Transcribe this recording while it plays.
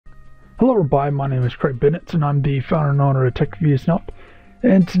Hello everybody, my name is Craig Bennett and I'm the founder and owner of TechReviews.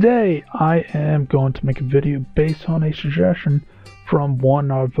 And today I am going to make a video based on a suggestion from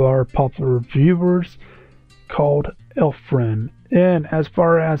one of our popular viewers called Elfriend. And as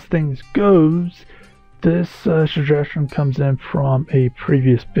far as things goes, this suggestion comes in from a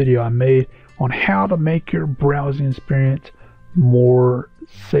previous video I made on how to make your browsing experience more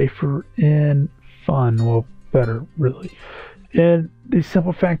safer and fun. Well, better really. And the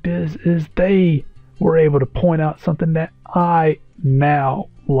simple fact is they were able to point out something that I now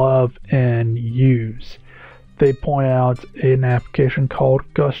love and use. They point out an application called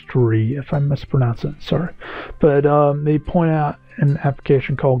Ghostery, if I mispronounce it, sorry. But they point out an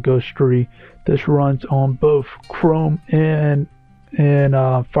application called Ghostery. This runs on both Chrome and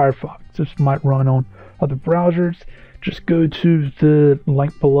FireFox. This might run on other browsers. Just go to the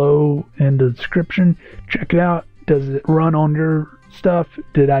link below in the description. Check it out. Does it run on your stuff?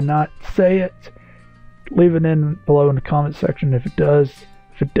 Did I not say it? Leave it in below in the comment section if it does.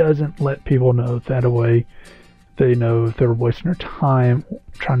 If it doesn't, let people know. That way they know if they're wasting their time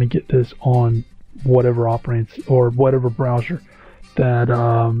trying to get this on whatever operating or whatever browser that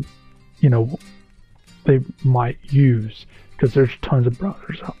you know, they might use, because there's tons of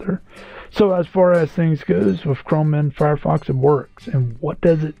browsers out there. So as far as things goes with Chrome and Firefox, it works. And what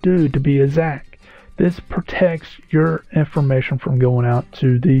does it do, to be exact? This protects your information from going out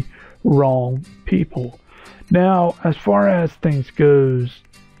to the wrong people. Now, as far as things goes,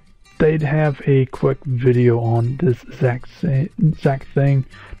 they'd have a quick video on this exact thing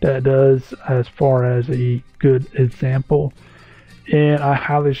that it does as far as a good example. And I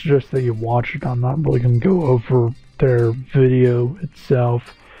highly suggest that you watch it. I'm not really going to go over their video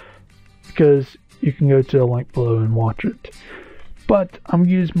itself, because you can go to the link below and watch it. But I'm going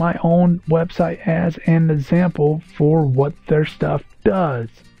to use my own website as an example for what their stuff does.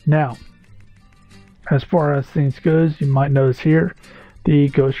 Now, as far as things goes, you might notice here the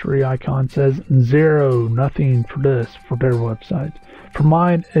Ghostery icon says 0, nothing for this, for their website. For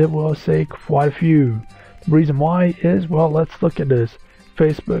mine, it will say quite a few. The reason why is, well, let's look at this.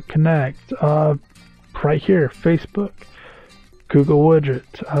 Facebook Connect, right here, Facebook. Google widget,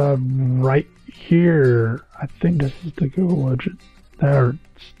 right here. I think this is the Google widget. There,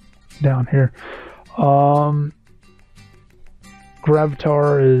 it's down here.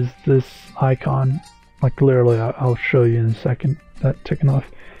 Gravatar is this icon. Like literally, I'll show you in a second. That ticking off.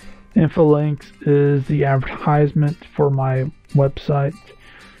 Infolinks is the advertisement for my website.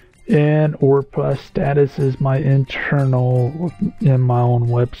 And WordPress status is my internal, in my own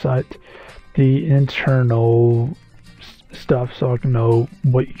website, the internal stuff, so I can know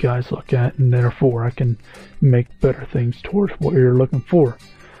what you guys look at, and therefore I can make better things towards what you're looking for.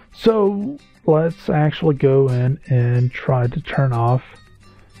 So let's actually go in and try to turn off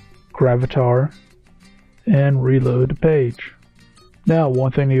Gravatar and reload the page. Now,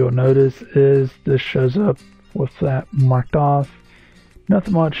 one thing you'll notice is this shows up with that marked off.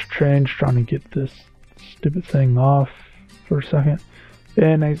 Nothing much changed, trying to get this stupid thing off for a second.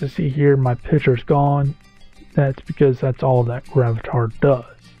 And as you see here, my picture's gone. That's because that's all that Gravatar does.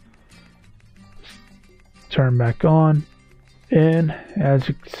 Turn back on, and as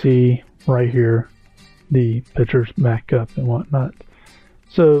you can see right here, the picture's back up and whatnot.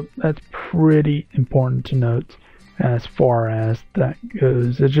 So that's pretty important to note as far as that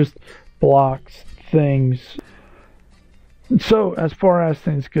goes. It just blocks things. So as far as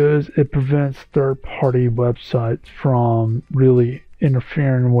things goes, it prevents third-party websites from really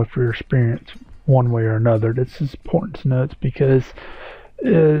interfering with your experience one way or another. This is important to note, because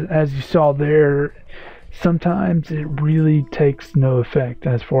as you saw there, sometimes it really takes no effect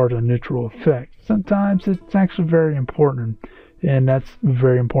as far as a neutral effect. Sometimes it's actually very important, and that's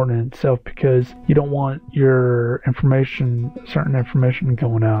very important in itself, because you don't want your information, certain information,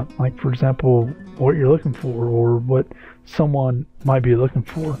 going out. Like, for example, what you're looking for or what someone might be looking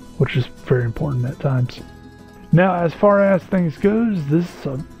for, which is very important at times. Now, as far as things goes, this is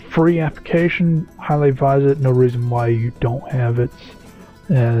a free application. Highly advise it. No reason why you don't have it.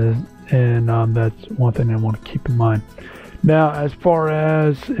 And that's one thing I want to keep in mind. Now, as far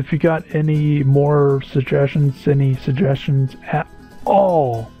as if you got any more suggestions, any suggestions at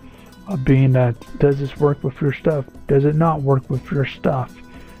all, being that, does this work with your stuff? Does it not work with your stuff?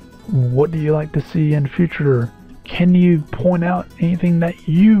 What do you like to see in the future? Can you point out anything that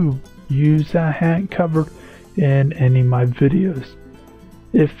you use that I hadn't covered in any of my videos?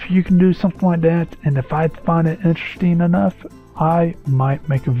 If you can do something like that, and if I find it interesting enough, I might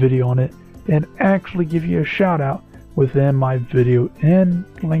make a video on it and actually give you a shout out within my video and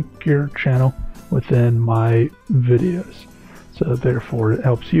link your channel within my videos. So therefore it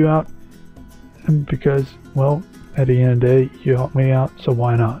helps you out and because, well, at the end of the day, you help me out, so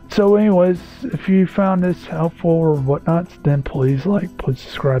why not? So anyways, if you found this helpful or whatnot, then please like, please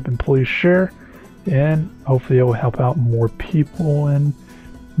subscribe, and please share. And hopefully it will help out more people, and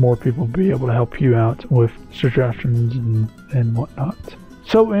more people will be able to help you out with suggestions and whatnot.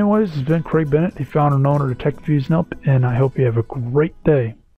 So anyways, this has been Craig Bennett, the founder and owner of Tech Views and Up, and I hope you have a great day.